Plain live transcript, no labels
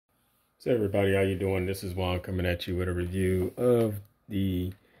So everybody, how you doing? This is Juan coming at you with a review of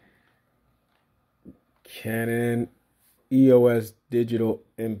the Canon EOS Digital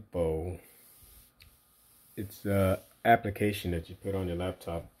Info. It's an application that you put on your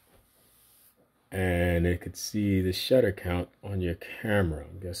laptop and it could see the shutter count on your camera.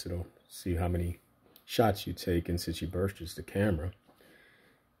 I guess it'll see how many shots you take, and since you purchased the camera,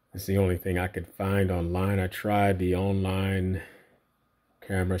 it's the only thing I could find online. I tried the online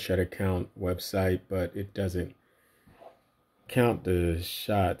camera shutter count website, but it doesn't count the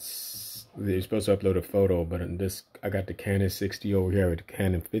shots. You're supposed to upload a photo, but in this, I got the Canon 60 over here with the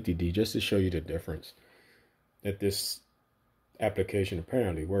Canon 50D just to show you the difference that this application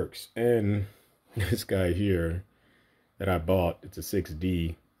apparently works. And this guy here that I bought, it's a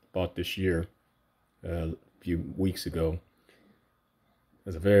 6D, bought this year, a few weeks ago,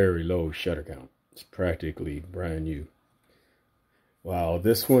 has a very low shutter count. It's practically brand new. Wow,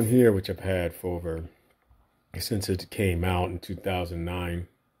 this one here, which I've had for over, since it came out in 2009,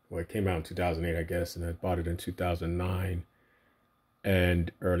 well, it came out in 2008, I guess, and I bought it in 2009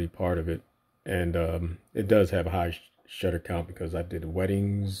 and early part of it. And it does have a high shutter count because I did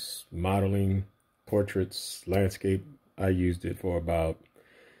weddings, modeling, portraits, landscape. I used it for about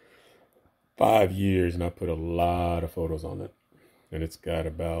 5 years and I put a lot of photos on it. And it's got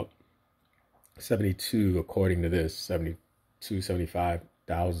about 72, according to this,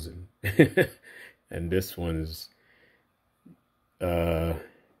 75,000. And this one's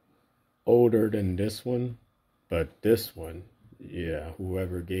older than this one, but this one, yeah,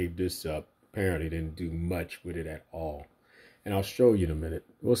 whoever gave this up apparently didn't do much with it at all. And I'll show you in a minute.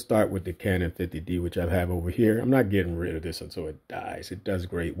 We'll start with the Canon 50D, which I have over here. I'm not getting rid of this until it dies. It does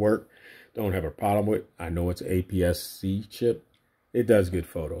great work. Don't have a problem with it. I know it's an APS-C chip. It does good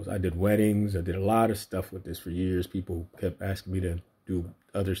photos. I did weddings. I did a lot of stuff with this for years. People kept asking me to do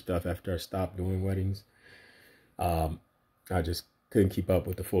other stuff after I stopped doing weddings. I just couldn't keep up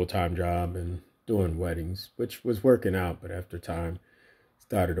with the full-time job and doing weddings, which was working out, but after time,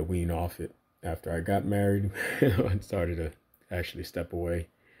 started to wean off it. After I got married, I started to actually step away.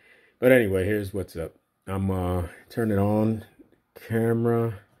 But anyway, here's what's up. I'm turning on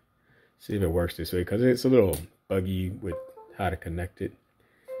camera, see if it works this way, because it's a little buggy with how to connect it.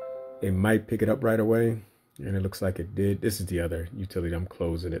 It might pick it up right away, and it looks like it did. This is the other utility. I'm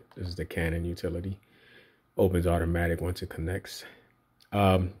closing it. This is the Canon utility. Opens automatic once it connects.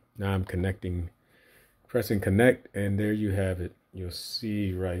 Now I'm connecting, pressing connect, and there you have it. You'll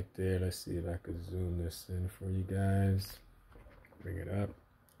see right there. Let's see if I could zoom this in for you guys. Bring it up,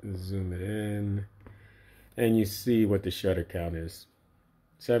 zoom it in, and you see what the shutter count is.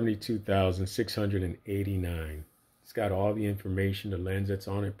 72,689. It's got all the information, the lens that's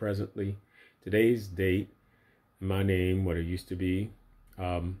on it presently, today's date, my name, what it used to be,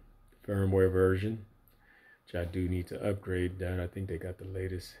 firmware version, which I do need to upgrade that. I think they got the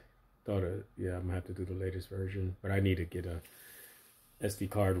latest. Yeah, I'm gonna have to do the latest version, but I need to get a SD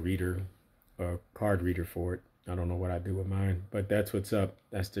card reader or card reader for it. I don't know what I do with mine, but that's what's up.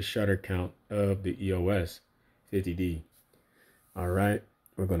 That's the shutter count of the EOS 50D. All right,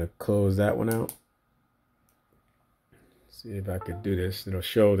 we're gonna close that one out. See if I could do this. It'll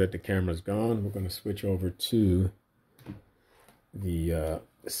show that the camera's gone. We're gonna switch over to the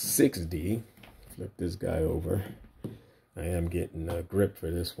 6D. Flip this guy over. I am getting a grip for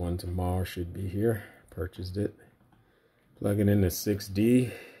this one tomorrow. Should be here. Purchased it. Plugging in the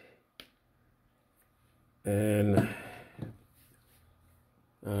 6D. And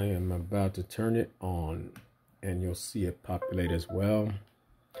I am about to turn it on. And you'll see it populate as well.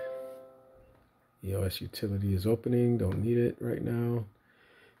 EOS utility is opening. Don't need it right now.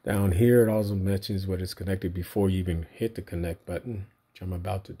 Down here, it also mentions what is connected before you even hit the connect button, which I'm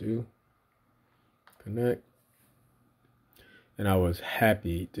about to do. Connect. And I was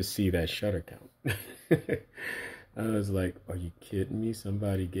happy to see that shutter count. I was like, are you kidding me?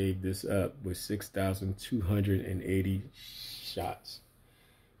 Somebody gave this up with 6,280 shots.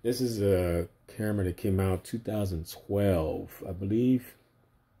 This is a camera that came out 2012, I believe.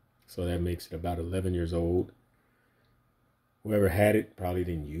 So that makes it about 11 years old. Whoever had it probably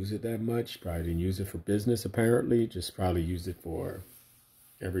didn't use it that much. Probably didn't use it for business, apparently. Just probably used it for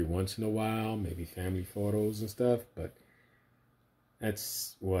every once in a while, maybe family photos and stuff. But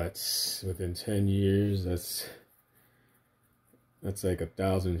that's what's within 10 years. That's like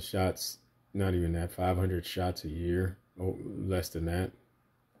 1,000 shots. Not even that, 500 shots a year. Oh, less than that.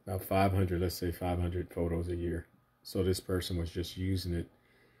 About 500, let's say 500 photos a year. So this person was just using it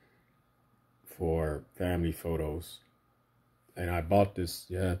for family photos. And I bought this,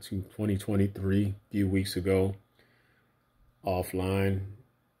 2023, a few weeks ago, offline.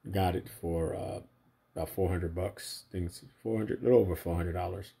 got it for about 400 bucks. Things 400, a little over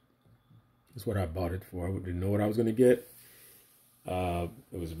 $400. That's what I bought it for. I didn't know what I was gonna get. It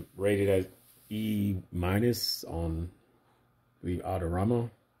was rated as E- on the Autorama. I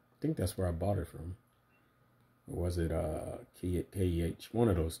think that's where I bought it from. Or was it KEH? One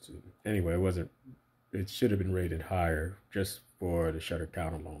of those two. Anyway, it wasn't. It should have been rated higher just for the shutter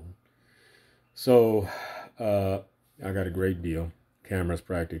count alone. So I got a great deal. Camera's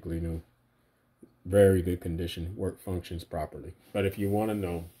practically new. Very good condition. Work functions properly. But if you want to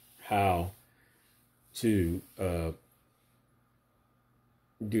know how to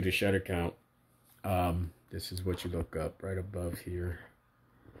do the shutter count, this is what you look up right above here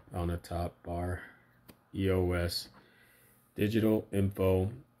on the top bar. EOS Digital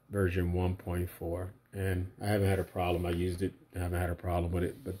Info version 1.4. And I haven't had a problem. I used it. I haven't had a problem with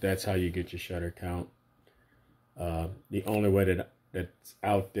it. But that's how you get your shutter count. The only way that's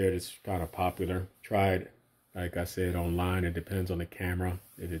out there that's kind of popular. Tried, like I said, online. It depends on the camera.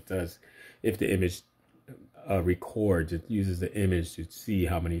 If the image records, it uses the image to see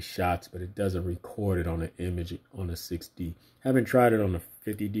how many shots, but it doesn't record it on the image on the 6D. Haven't tried it on the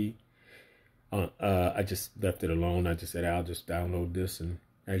 50D. I just left it alone. I just said I'll just download this, and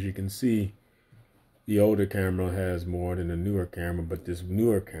as you can see, the older camera has more than the newer camera, but this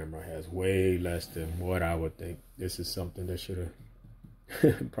newer camera has way less than what I would think. This is something that should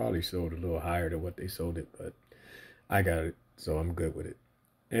have probably sold a little higher than what they sold it, but I got it, so I'm good with it.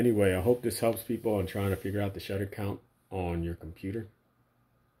 Anyway, I hope this helps people on trying to figure out the shutter count on your computer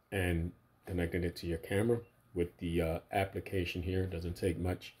and connecting it to your camera with the application here. It doesn't take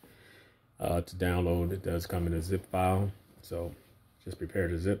much to download. It does come in a zip file, so just prepare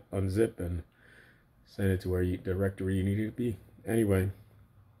to unzip and send it to directory you need it to be. Anyway,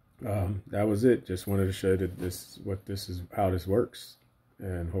 that was it. Just wanted to show that how this works,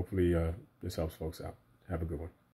 and hopefully this helps folks out. Have a good one.